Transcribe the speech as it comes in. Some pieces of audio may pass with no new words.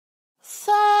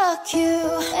fuck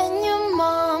you and your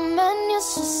mom and your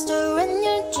sister and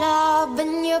your job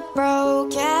and your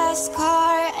broke ass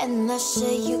car and the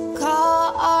shit you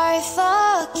call art.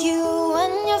 Fuck you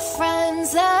and your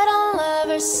friends that I'll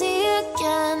never see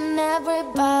again.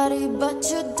 Everybody but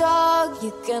your dog,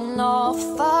 you can all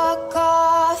fuck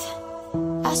off.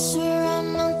 I swear I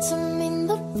meant to mean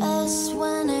the best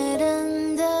when it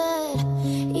ended.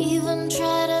 Even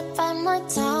tried to bite my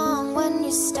tongue when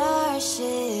you start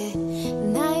shit.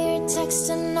 Now you're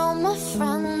texting all my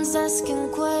friends, asking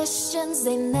questions.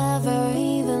 They never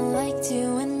even liked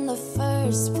you in the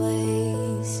first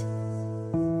place.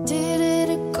 Did it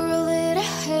a girl that I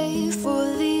hate for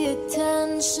the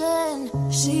attention?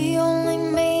 She only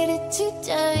made it 2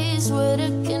 days with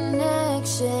a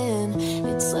connection.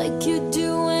 It's like you'd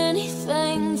do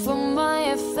anything for my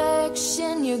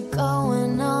affection. You're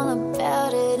going on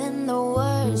about it in the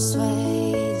worst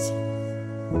ways.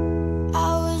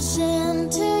 I was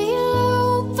into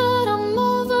you, but I'm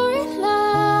over it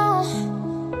now.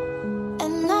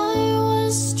 And I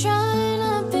was trying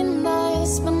to be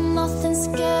nice, but nothing's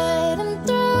getting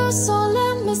through. So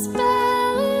let me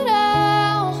spell it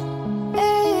out.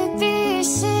 A, B,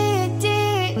 C, D,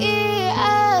 E,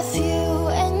 F. You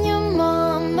and your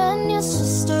mom and your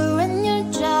sister and your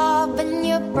job and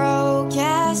your broke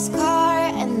ass car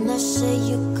and the shit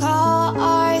you call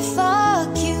art.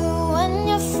 Fuck you and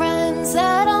your friends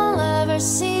that I'll never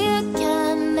see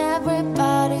again.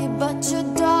 Everybody but your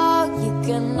dog, you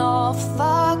can all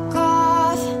fuck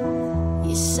off.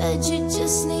 You said you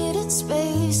just needed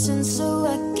space and so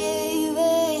I gave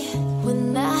it.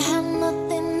 When I had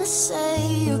nothing to say,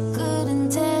 you couldn't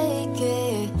take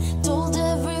it. Told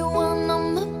everyone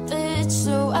I'm a bitch,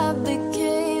 so I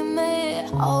became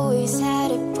it. Always had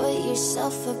to put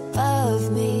yourself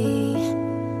above me.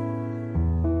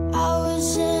 I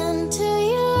was into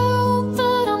you,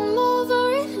 but I'm over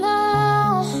it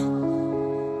now.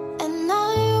 And I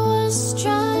was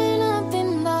trying to be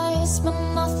nice, but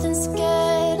nothing's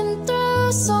getting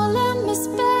through. So let me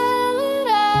spell it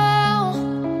out.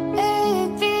 A,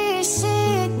 B, C,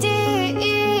 D,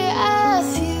 E, F.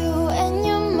 You and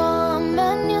your mom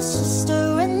and your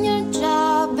sister and your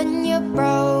job and your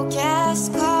broke ass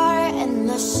car and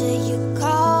the shit you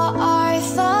call art.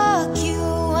 Fuck you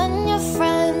and your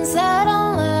friends that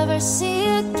I'll never see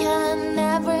again.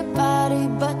 Everybody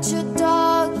but your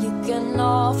dog, you can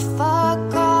all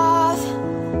fuck off.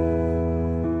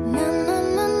 Na na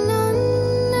na na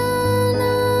na na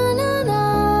na na.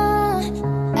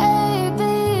 A, B,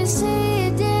 C,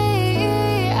 D,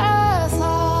 E, F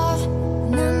off.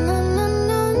 Na na na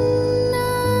na na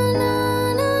na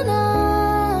na na.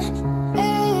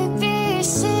 A, B,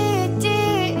 C, D,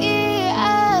 E,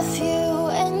 F. You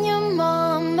and your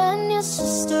mom and your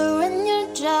sister and your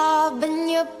job and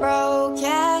your broke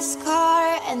ass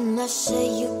car and the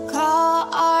shit you call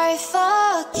art.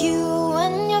 Fuck you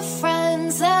and your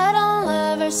friends that I'll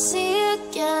never see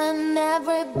again.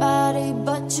 Everybody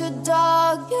but your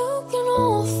dog, you can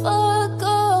all fuck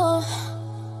off.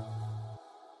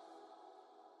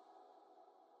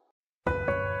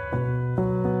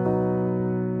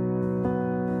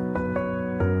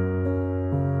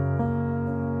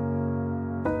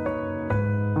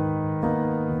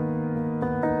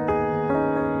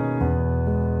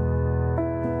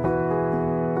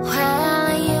 Well,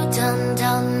 you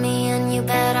done me and you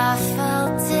bet I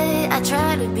felt it. I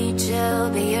tried to be chill,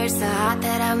 but you're so hot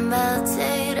that I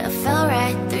melted. I fell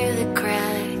right through the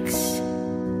cracks.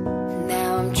 Now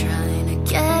I'm trying to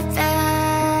get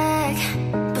back.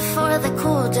 Before the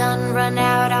cool down run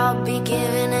out, I'll be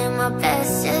giving it my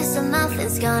best. Yes, and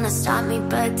nothing's gonna stop me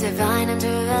but divine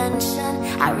intervention.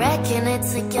 I reckon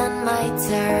it's again my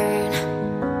turn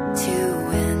to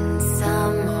win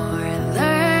some or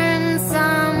learn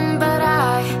some, but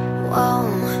I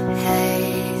won't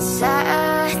hesitate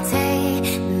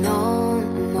no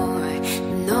more,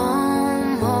 no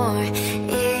more.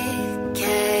 It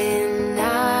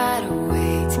cannot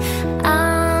wait.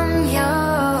 I'm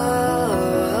yours.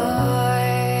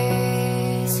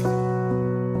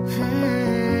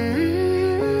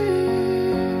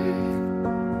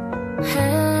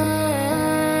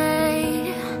 Hey,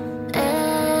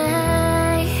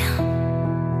 hey.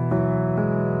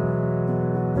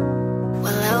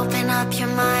 Well, open up your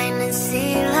mind and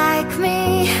see like me.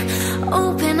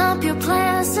 Open up your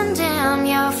plans and damn,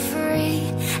 you're free.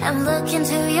 And look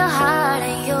into your heart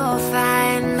and you'll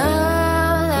find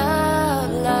love,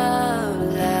 love, love,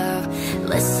 love.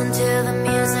 Listen to the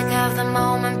music of the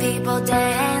moment, people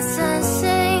dance and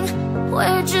sing.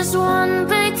 We're just one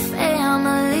big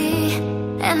family,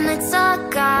 and it's our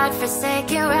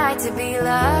God-forsaken right to be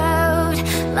loved,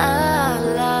 love,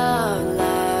 love,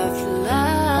 love.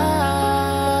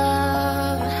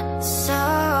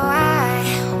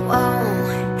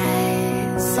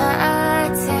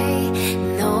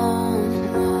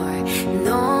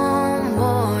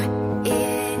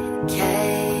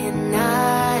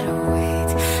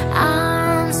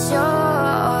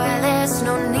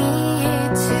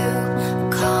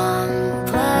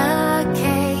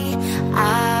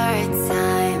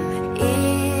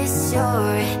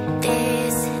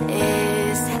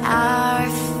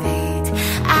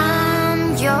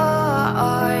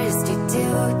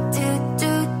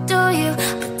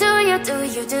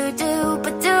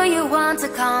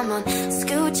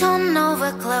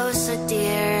 it closer,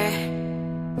 dear.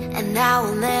 And now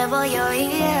I'll never you're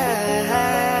here.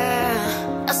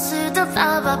 I see the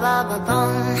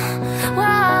ba-ba-ba-ba-bum.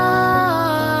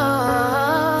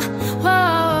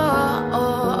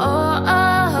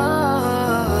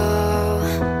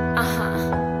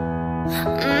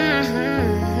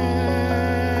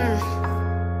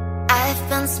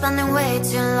 Spending way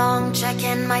too long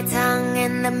checking my tongue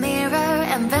in the mirror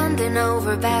and bending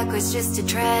over backwards just to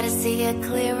try to see it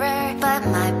clearer. But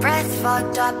my breath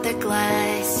fogged up the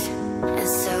glass, and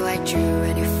so I drew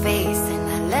in your face and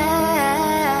I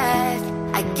left.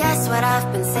 I guess what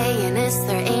I've been saying is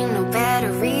there ain't no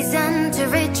better reason to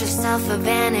rid yourself of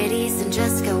vanities and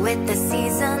just go with the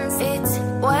seasons. It's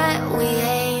what we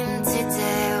aim to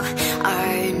do.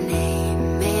 Our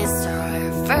name is our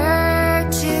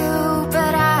virtue,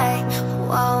 but I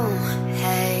won't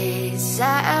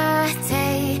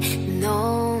hesitate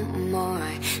no more,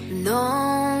 no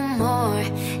more.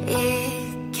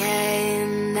 It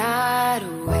cannot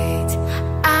wait.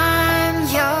 I'm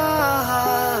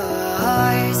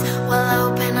yours. Well,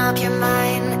 open up your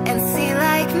mind and see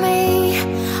like me.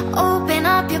 Open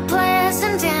up your plans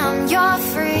and damn, you're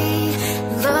free.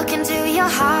 Look into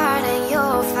your heart and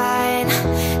you'll find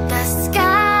the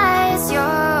sky's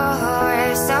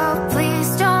yours. So please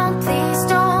don't, please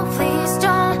don't, please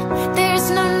don't. There's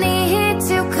no need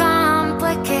to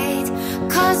complicate,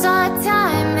 'cause our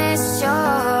time is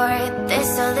short.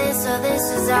 This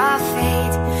is our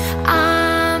fate.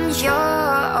 I'm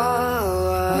yours.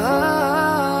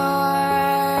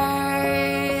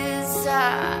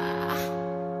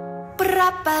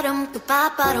 Ba-dum,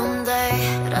 ba-ba-dum, day.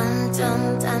 Dun, dun,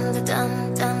 dun, dun,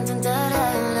 dun, dun, dun, dun, dun.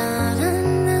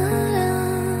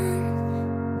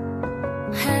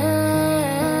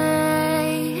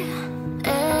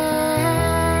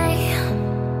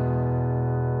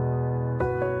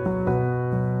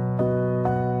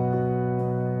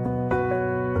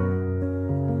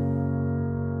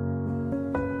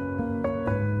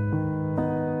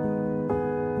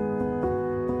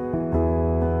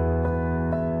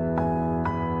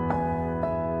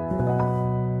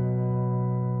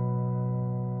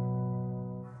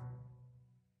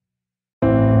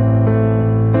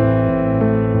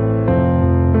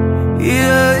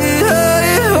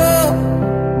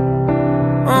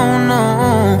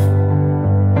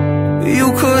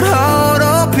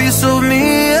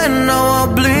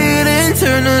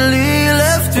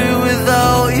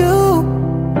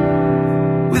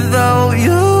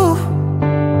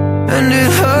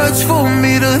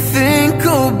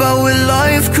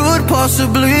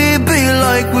 Possibly be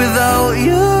like without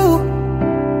you,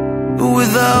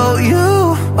 without you.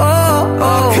 Oh,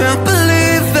 I can't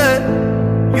believe that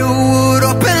you would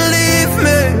up and leave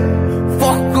me.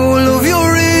 Fuck all of your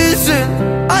reason.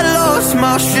 I lost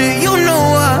my shit, you know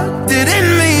I didn't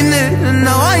mean it, and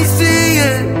now I see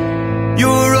it.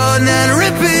 You run and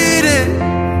repeat it,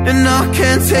 and I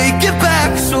can't take it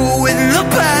back. So in the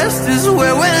past is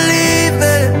where we're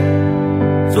leaving.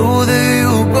 So there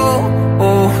you go.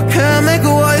 Oh, can't make a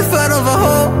wife out of a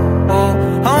hoe. Oh,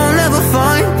 I'll never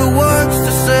find the words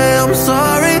to say I'm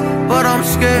sorry, but I'm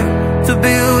scared to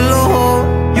be alone.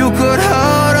 You could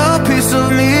hurt a piece of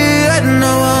me, and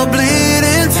now I'll bleed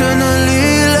internally.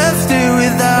 Left here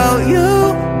without you,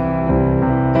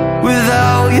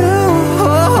 without you.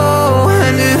 Oh,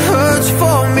 and it hurts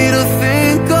for me to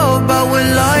think about what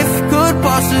life could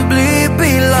possibly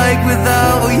be like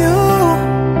without you,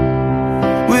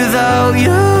 without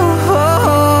you.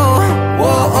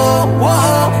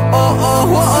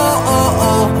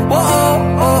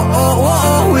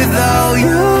 Without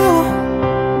you,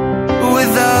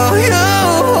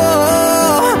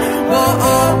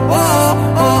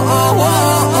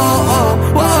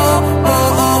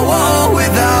 without you,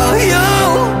 without you,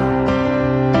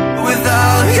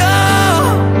 without you.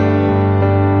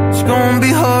 It's gonna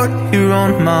be hard here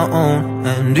on my own,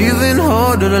 and even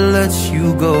harder to let you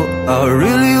go. I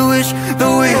really wish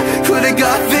that we could've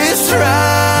got this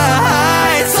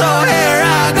right. So here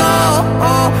I go.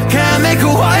 Oh, can't make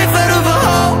a wife out of a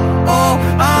hoe. Oh,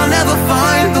 I'll never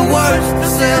find the words to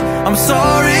say I'm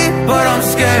sorry, but I'm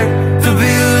scared to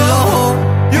be alone.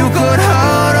 You could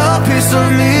hurt a piece of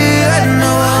me, and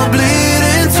now I'll bleed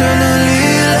internally.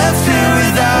 Left here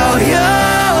without you,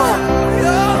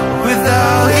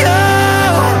 without you.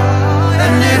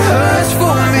 And it hurts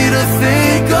for me to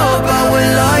think about what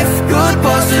life could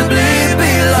possibly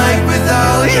be like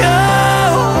without you.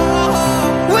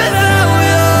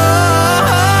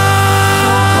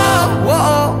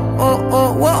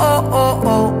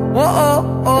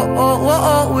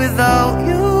 Without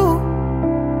you.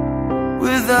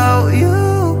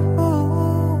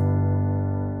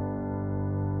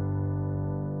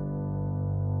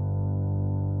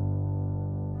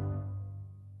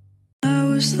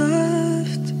 was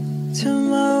left to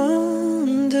my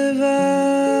own devices.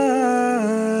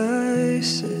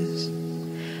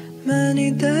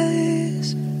 Many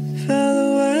days fell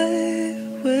away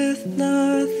with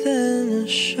nothing to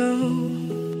show,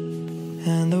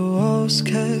 and the walls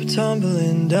kept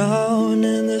tumbling down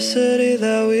in the city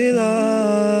that we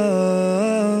love.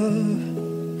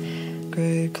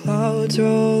 Gray clouds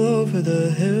roll over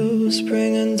the hills,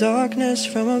 bringing darkness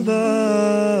from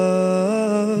above.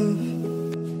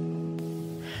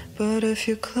 But if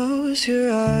you close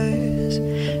your eyes,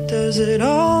 does it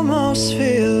almost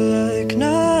feel like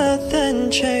nothing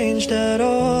changed at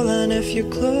all? And if you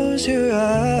close your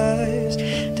eyes,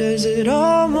 does it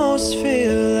almost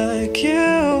feel like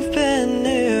you've been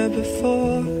here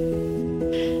before?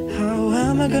 How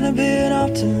am I gonna be an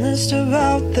optimist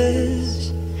about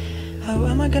this? How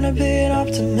am I gonna be an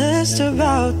optimist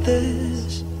about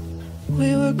this?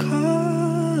 We were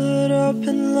caught up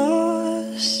and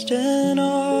lost in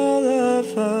all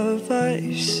of our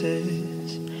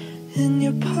vices, in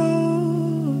your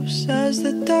pose as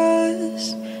the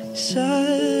dust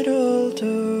settled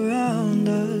around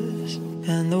us,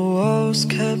 and the walls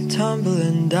kept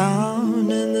tumbling down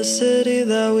in the city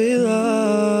that we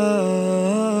love.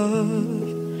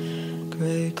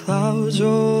 Gray clouds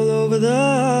roll over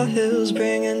the hills,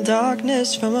 bringing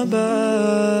darkness from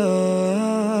above.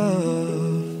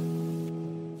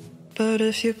 But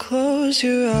if you close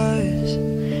your eyes,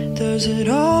 does it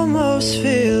almost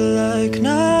feel like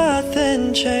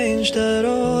nothing changed at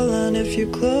all? And if you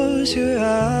close your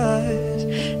eyes,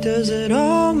 does it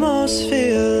almost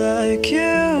feel like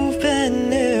you've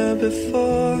been here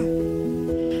before?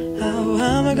 How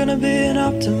am I gonna be an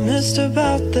optimist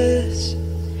about this?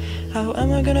 How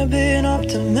am I gonna be an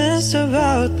optimist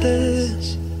about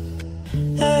this?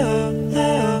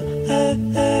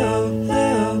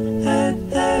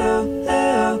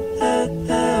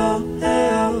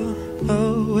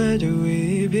 Oh, where do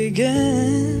we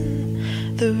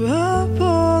begin? The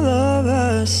rubble of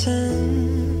our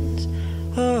sins.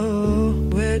 Oh,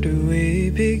 where do we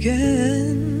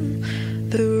begin?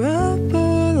 The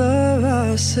rubble of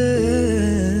our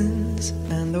sins.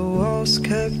 And the walls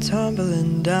kept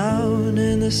tumbling down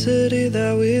in the city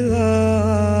that we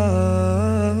love.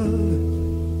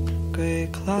 Gray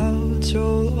clouds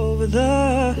roll over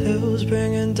the hills,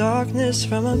 bringing darkness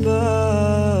from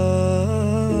above.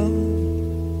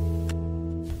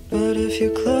 But if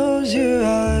you close your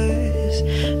eyes,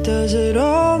 does it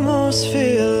almost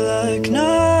feel like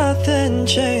nothing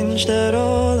changed at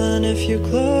all? And if you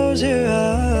close your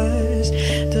eyes,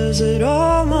 does it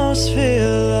almost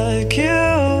feel like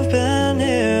you've been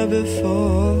here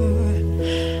before?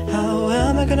 How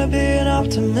am I gonna be an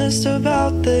optimist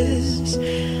about this?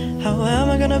 How am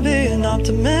I gonna be an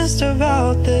optimist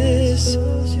about this?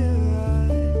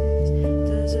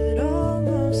 Does it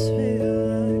almost feel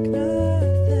like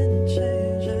nothing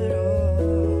changed at all?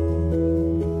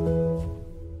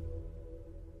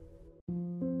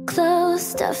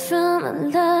 Closed off from a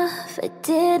love, I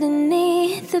didn't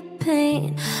need the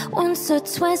pain. Once or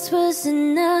twice was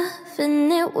enough,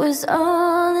 and it was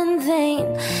all in vain.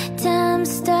 Time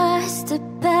starts to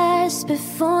pass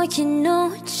before you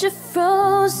know it, you're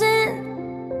frozen.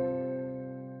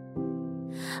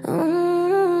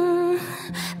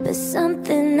 But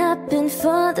something happened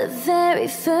for the very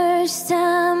first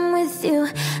time with you.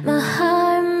 My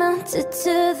heart mounted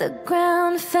to the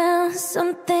ground, found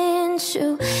something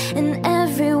true. And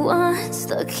everyone's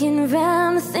looking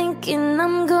around, thinking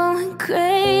I'm going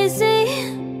crazy.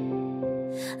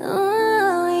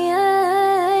 Oh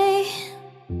yeah.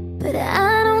 But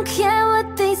I don't care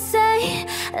what they say,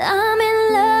 I'm in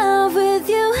love with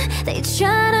you. They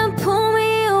try to pull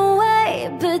me away,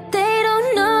 but they don't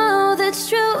know the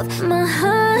truth. My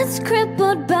heart's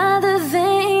crippled by the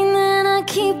vein, and I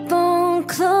keep on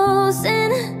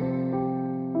closing.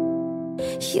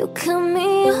 You cut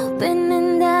me open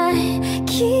and I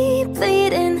keep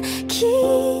bleeding,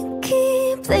 keep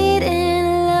bleeding.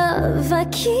 Love, I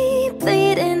keep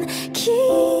bleeding,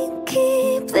 keep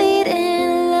bleeding.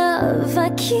 Love, I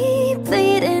keep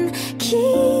bleeding,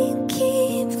 keep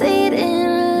bleeding.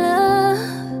 Love,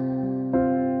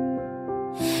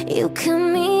 you cut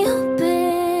me open.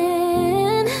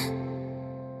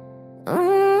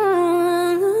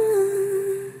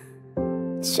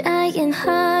 Trying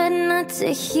hard not to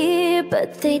hear, but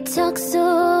they talk so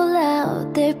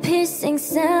loud. Their piercing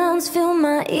sounds fill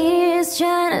my ears,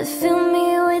 trying to fill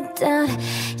me with doubt.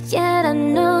 Yet I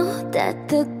know that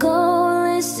the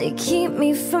goal is to keep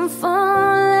me from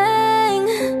falling.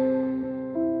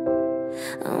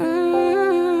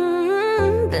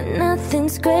 But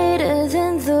nothing's greater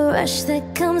than the rush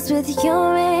that comes with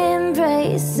your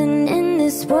embrace. And in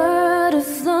this world of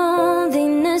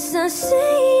loneliness, I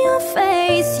see your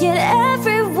face. Yet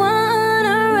everyone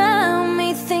around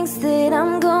me thinks that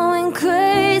I'm going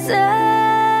crazy.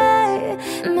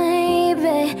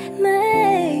 Maybe,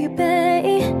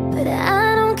 but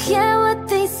I don't care what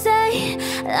they say.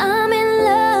 I'm in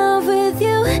love with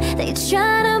you. They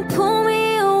try to pull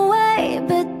me away,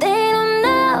 but they don't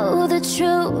know the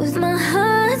truth. My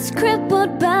heart's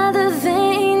crippled by the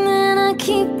vein, and I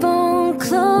keep on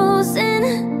closing.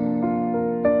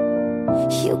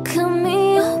 You cut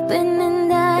me open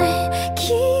and I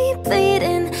keep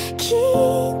bleeding,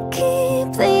 keep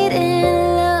bleeding.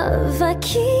 Love, I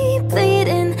keep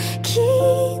bleeding,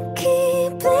 keep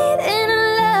bleeding.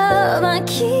 Love, I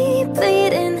keep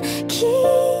bleeding,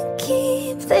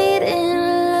 keep bleeding.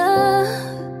 Love,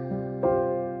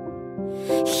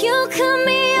 you cut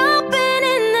me open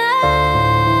and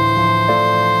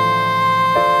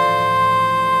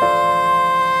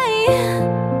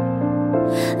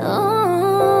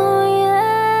oh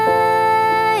yeah.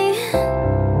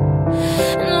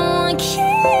 No, I can't.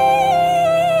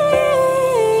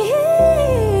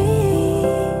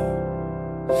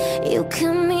 You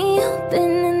cut me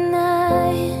open and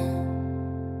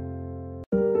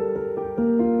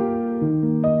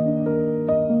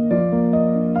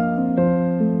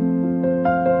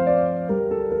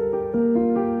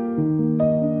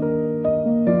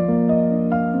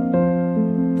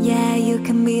yeah, you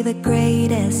can be the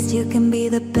greatest, you can be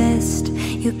the best.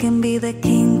 You can be the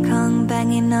King Kong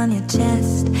banging on your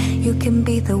chest. You can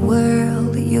be the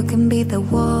world, you can be the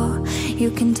war. You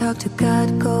can talk to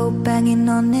God, go banging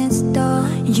on his door.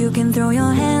 You can throw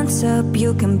your hands up,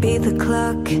 you can be the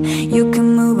clock. You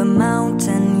can move a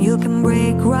mountain, you can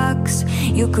break rocks.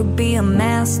 You could be a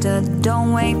master,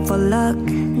 don't wait for luck.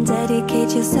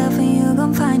 Dedicate yourself and you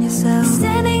gon' find yourself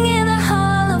standing in the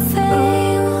Hall of Fame.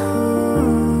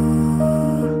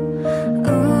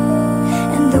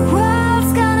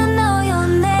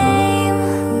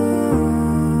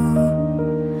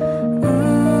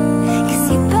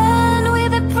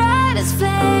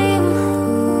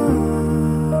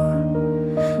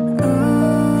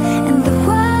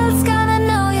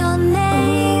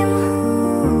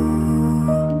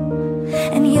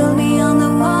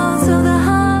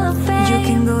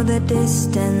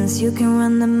 You can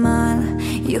run the mile,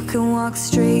 you can walk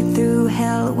straight through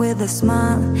hell with a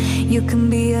smile. You can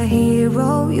be a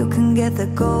hero, you can get the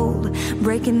gold,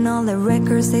 breaking all the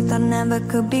records they thought never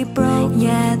could be broke.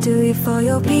 Yeah, do it for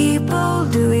your people,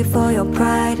 do it for your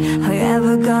pride. How you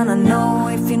ever gonna know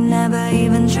if you never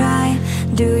even try?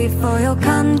 Do it for your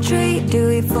country, do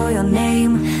it for your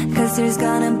name. Cause there's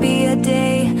gonna be a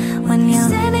day when you're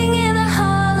standing in the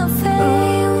Hall of Fame.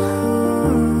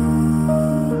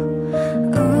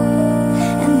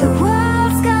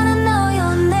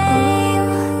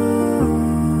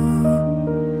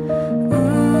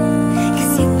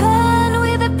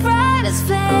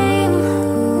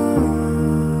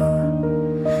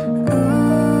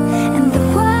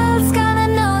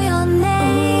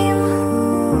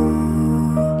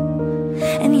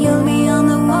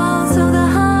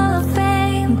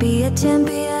 Be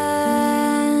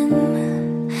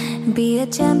a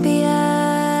champion,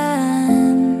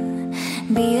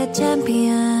 be a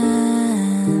champion,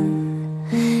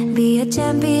 be a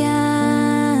champion.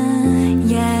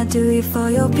 Yeah, do it for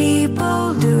your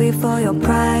people, do it for your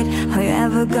pride. How you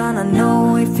ever gonna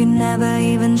know if you never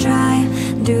even try?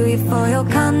 Do it for your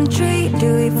country,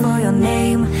 do it for your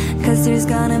name. Cause there's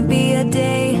gonna be a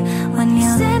day when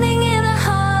you're standing in the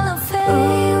Hall of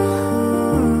Fame.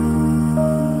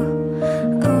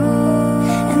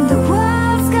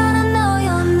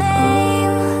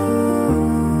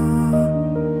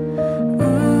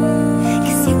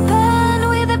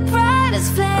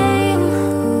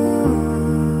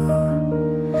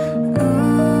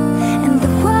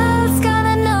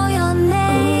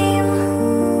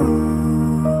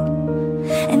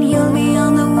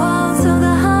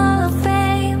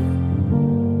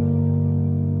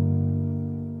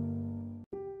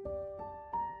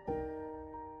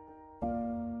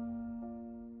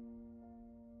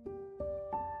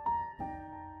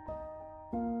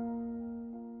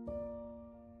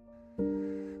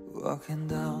 Walking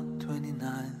down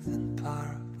 29th and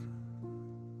Park,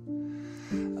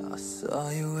 I saw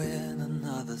you in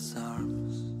another's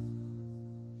arms.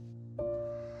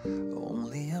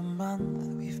 Only a month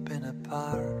we've been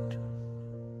apart.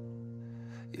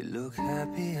 You look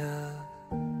happier.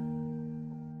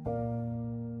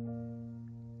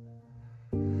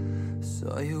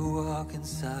 Saw you walk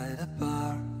inside a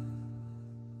bar.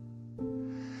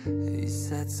 He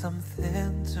said get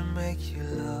something to make you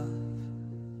laugh.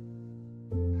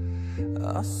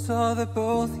 I saw that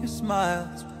both your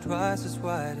smiles were twice as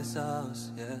wide as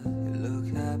ours. Yeah, you look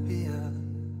happier,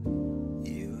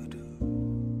 you do.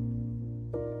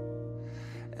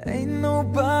 Ain't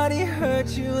nobody hurt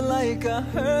you like I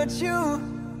hurt you,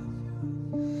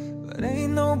 but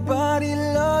ain't nobody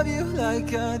love you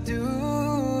like I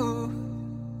do.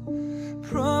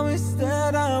 Promise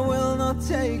that I will not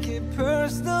take it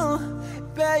personal,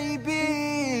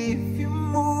 baby, if you're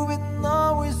moving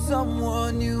on with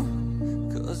someone new.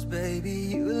 Cause baby,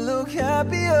 you look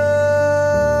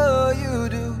happier, you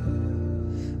do.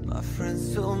 My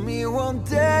friends told me one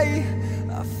day,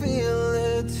 I feel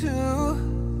it too.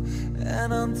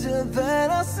 And until then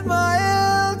I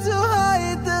smile to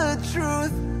hide the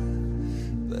truth,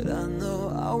 but I know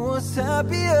I was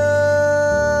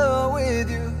happier with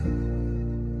you.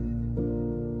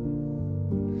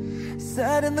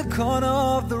 Sat in the corner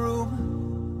of the room,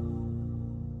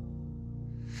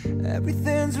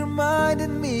 everything's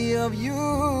reminding me of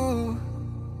you.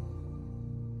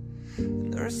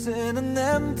 Nursing an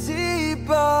empty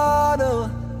bottle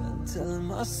and telling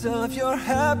myself you're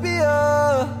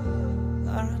happier,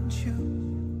 aren't you?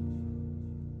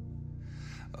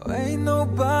 Oh, ain't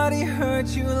nobody hurt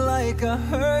you like I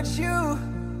hurt you,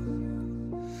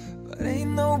 but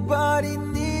ain't nobody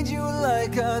need you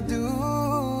like I do.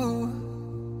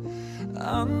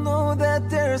 I know that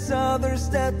there's others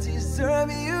that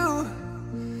deserve you,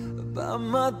 but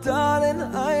my darling,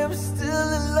 I am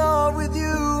still in love with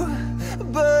you.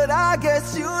 But I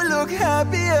guess you look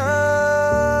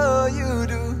happier, you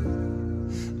do.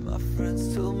 My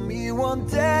friends told me one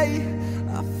day,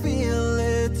 I feel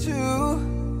it too.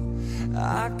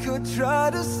 I could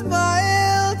try to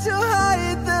smile to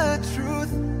hide the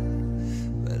truth,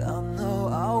 but I know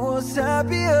I was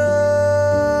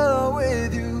happier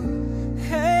with you.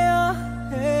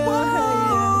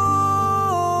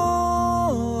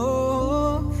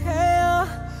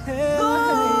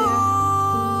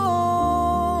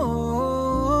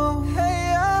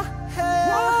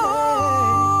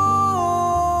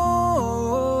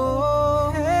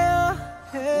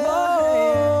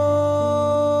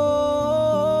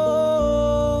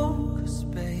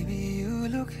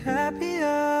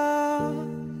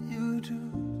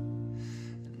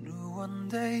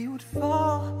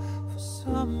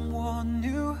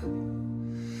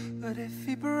 But if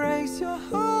he breaks your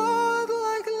heart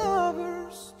like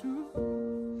lovers do,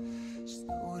 just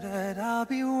know that I'll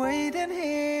be waiting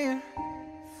here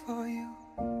for you.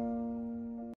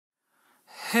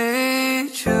 Hey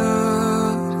Jude,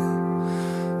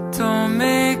 don't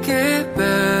make it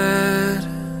bad.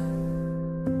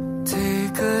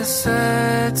 Take a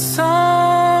sad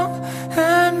song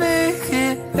and make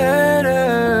it better.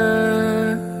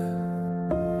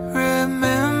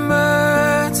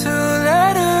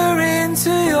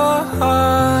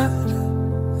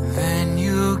 Then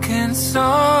you can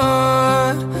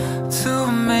start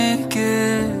to make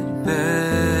it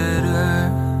better.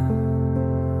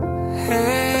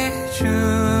 Hey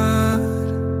Jude,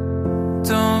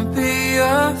 don't be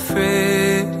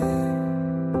afraid.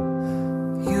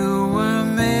 You were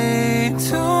made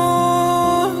to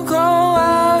go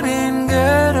out and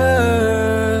get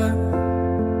her.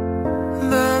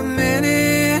 The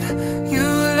minute you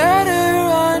let her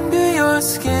under your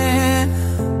skin,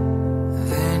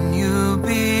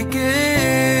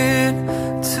 begin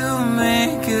to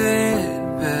make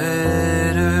it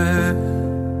better.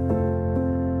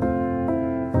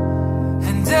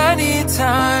 And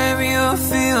anytime you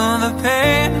feel the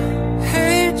pain,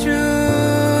 hey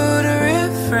Jude,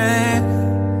 refrain.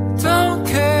 Don't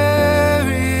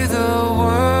carry the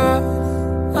world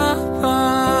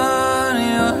upon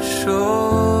your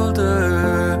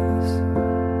shoulders.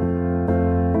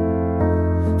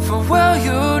 For well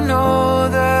you know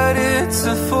that it's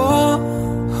a fool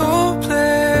who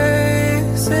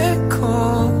plays it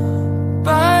cool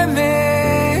by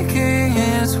making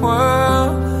his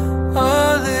world a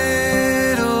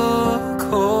little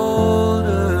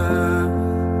colder.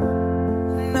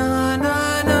 Na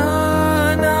na na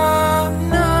na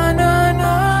na na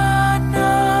na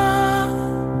na.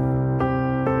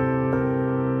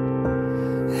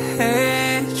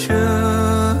 Hey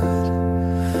Jude,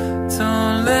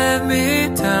 don't let me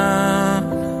down.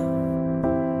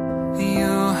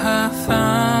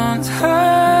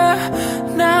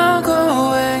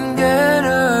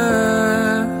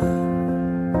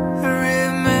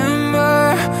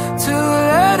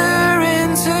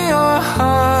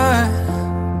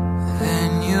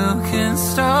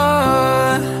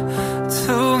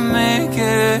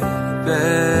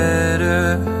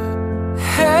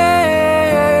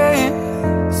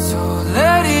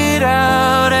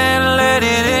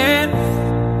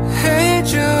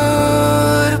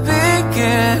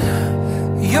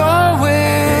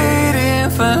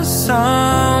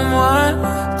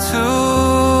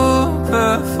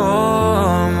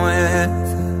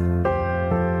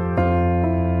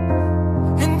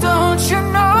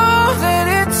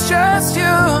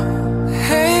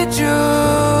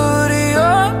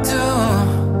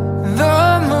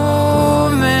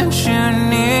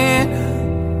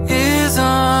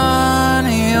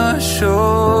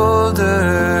 shoulders.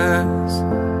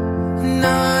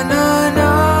 Na na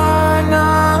na na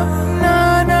na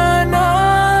na na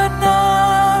na.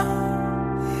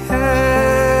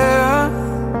 Yeah.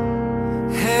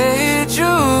 Hey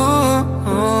June,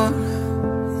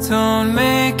 don't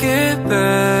make it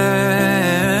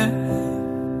bad.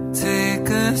 Take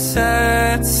a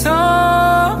sad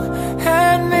song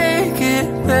and make it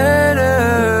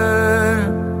better.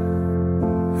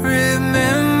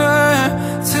 Remember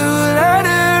to let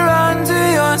it run to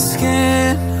your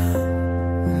skin.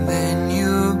 Then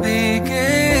you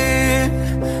begin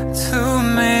to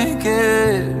make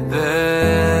it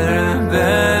better,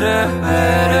 better,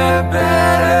 better,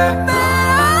 better, better.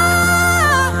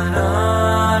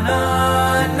 Na na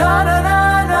na na na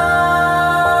na.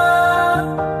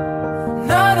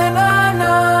 Na na na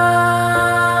na.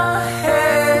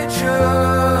 Hey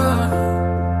June.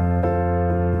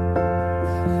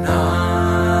 Na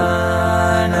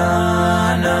na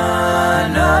na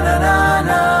na na na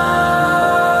na.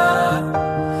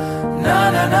 Na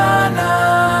na na na.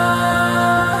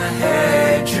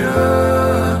 Hey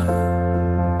June.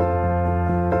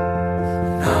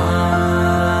 Na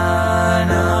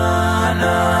na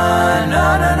na na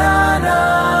na na na.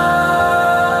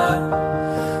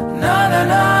 Na na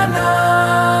na na.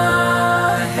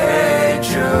 Hey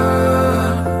June.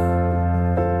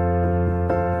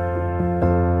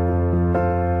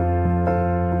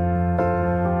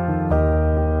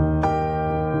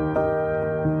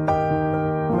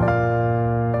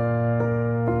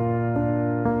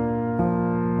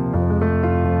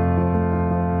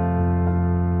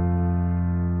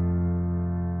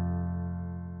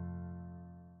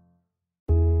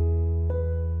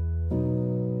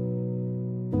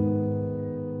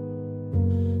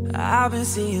 I've been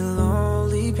seeing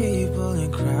lonely people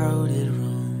in crowded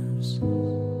rooms,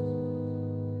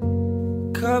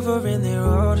 covering their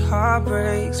old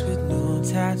heartbreaks with new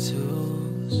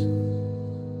tattoos.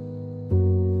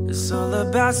 It's all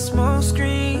about smoke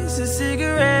screens and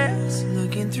cigarettes,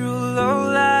 looking through low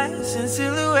lights and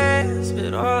silhouettes.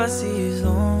 But all I see is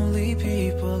lonely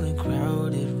people in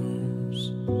crowded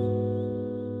rooms.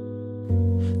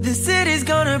 The city's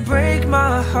gonna break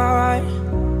my heart.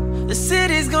 The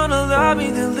city's gonna love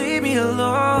me, then leave me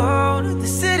alone. The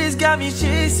city's got me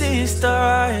chasing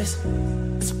stars.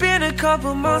 It's been a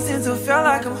couple months since I felt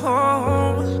like I'm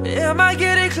home. Am I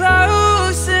getting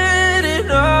closer to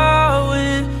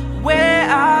knowing where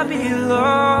I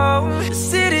belong? The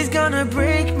city's gonna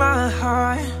break my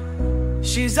heart.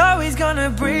 She's always gonna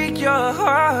break your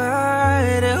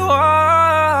heart. Oh.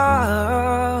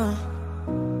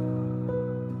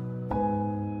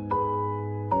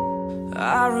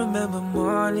 I remember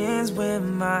mornings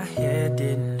when my head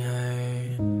didn't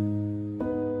hurt,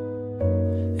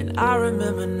 and I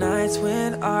remember nights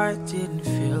when art didn't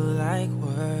feel like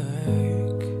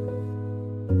work.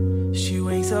 She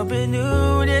wakes up at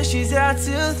noon and she's out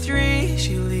till 3.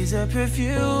 She leaves her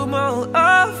perfume all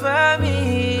over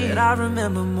me. But I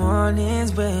remember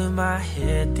mornings when my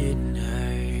head didn't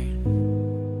hurt.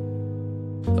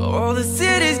 Oh, the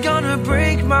city's gonna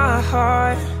break my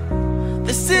heart.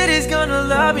 The city's gonna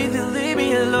love me, then leave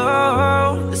me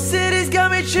alone. The city's got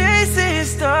me chasing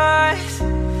stars.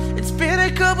 It's been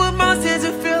a couple months since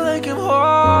I feel like I'm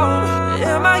home.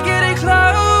 Am I getting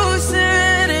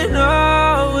closer to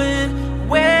knowing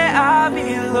where I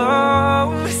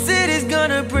belong? The city's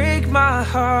gonna break my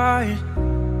heart.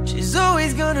 She's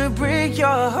always gonna break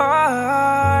your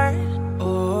heart.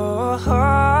 Oh, oh,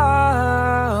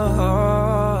 oh.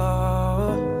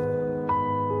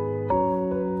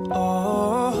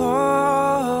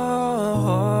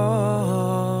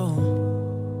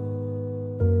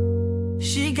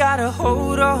 She got a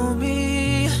hold on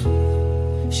me.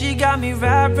 She got me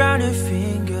wrapped around her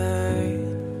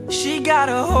finger. She got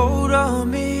a hold on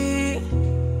me.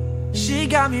 She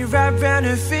got me wrapped around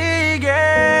her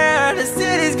finger. The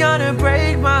city's gonna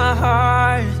break my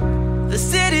heart. The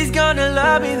city's gonna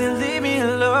love me, then leave me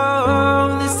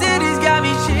alone. The city's got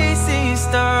me chasing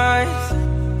stars.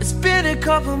 It's been a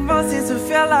couple months since I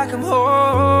felt like I'm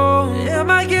home. Am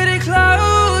I getting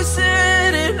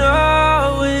closer to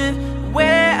knowing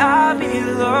where I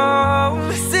belong?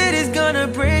 The city's gonna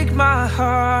break my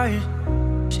heart.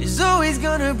 She's always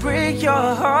gonna break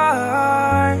your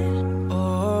heart.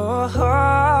 Oh, oh,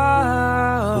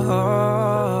 oh,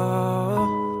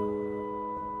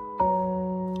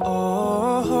 oh,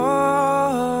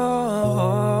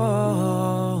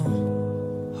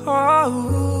 oh,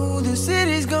 oh. The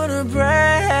city's gonna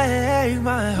break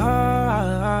my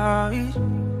heart.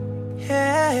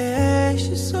 Yeah,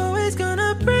 she's always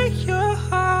gonna break your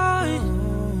heart.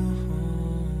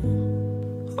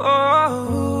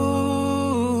 Oh.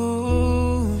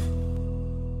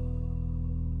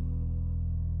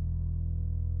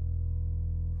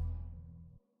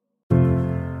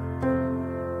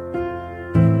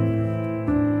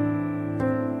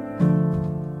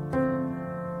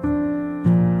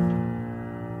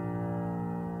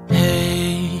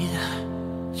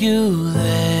 you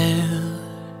there?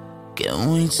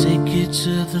 Can we take it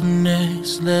to the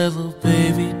next level,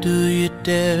 baby? Do you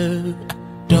dare?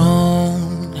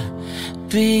 Don't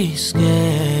be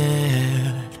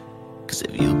scared, 'cause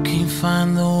if you can't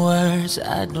find the words,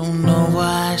 I don't know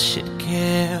why I should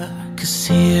care. 'Cause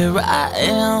here I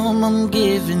am, I'm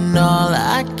giving all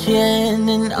I can,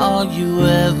 and all you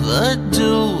ever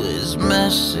do is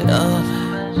mess it up.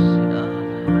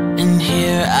 And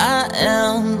here I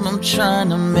am, I'm trying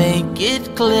to make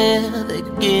it clear that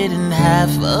getting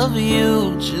half of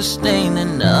you just ain't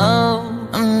enough.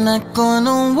 I'm not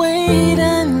gonna wait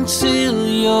until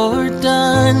you're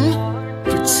done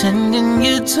pretending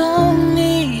you don't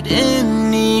need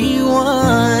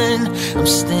anyone. I'm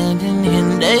standing here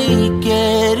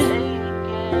naked.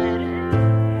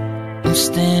 I'm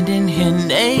standing here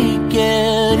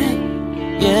naked.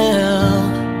 Yeah,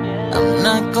 I'm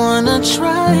not gonna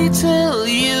try till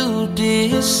you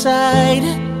decide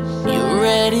you're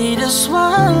ready to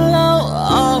swallow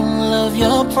all of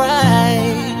your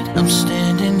pride. I'm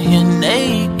standing here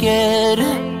naked.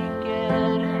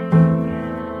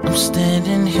 I'm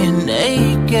standing here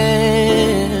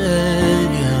naked.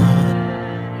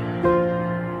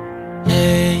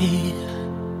 Hey,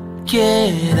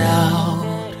 get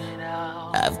out.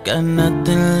 I've got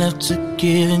nothing left to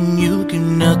give, and you give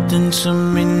nothing to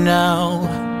me now.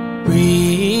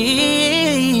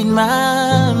 Read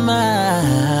my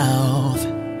mouth,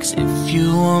 'cause if you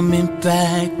want me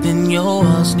back, then your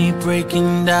walls need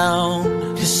breaking down.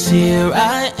 'Cause here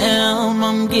I am,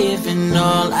 I'm giving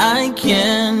all I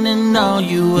can, and all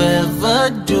you ever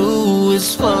do is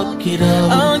fuck it up.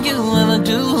 All you ever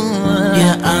do.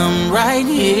 Yeah, I'm right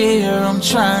here, I'm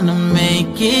trying to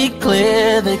make it clear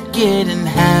that getting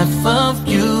half of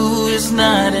you is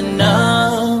not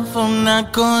enough. I'm not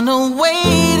gonna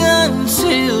wait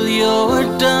until you're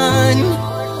done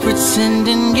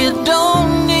pretending you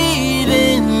don't need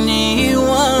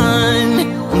anyone.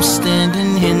 I'm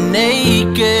standing here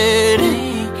naked.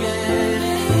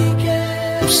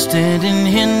 I'm standing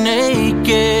here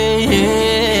naked.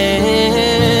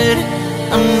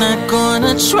 I'm not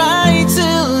gonna try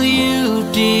till you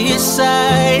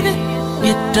decide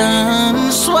you're done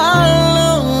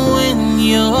swallowing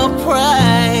your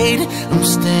pride. I'm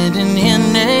standing here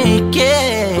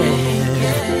naked.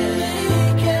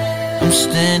 I'm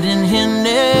standing here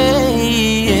naked.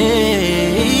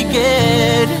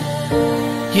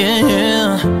 Yeah,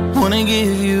 wanna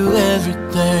give you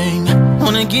everything.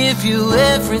 Wanna give you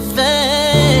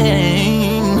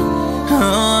everything. Oh,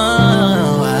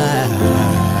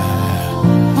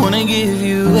 wanna give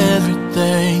you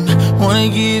everything. Wanna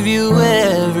give you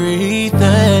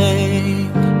everything.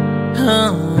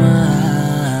 Oh,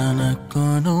 I'm not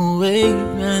gonna wait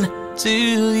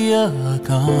until you're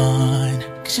gone,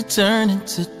 'cause you turn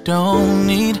into don't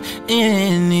need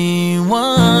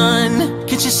anyone.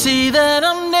 Can't you see that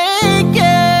I'm naked?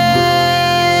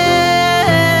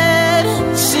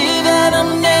 See that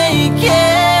I'm naked.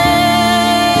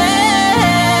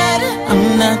 I'm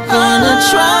not gonna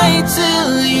try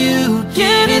till you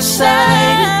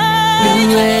decide you're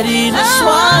ready to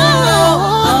swallow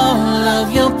all of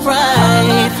your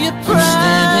pride. I'm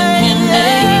standing here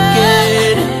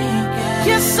naked.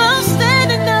 Yes, I'm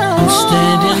standing now. I'm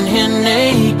standing here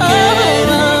naked.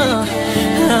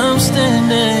 I'm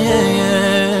standing.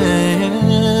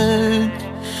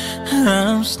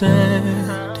 I'm standing.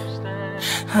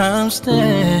 I'm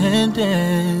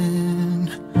standing.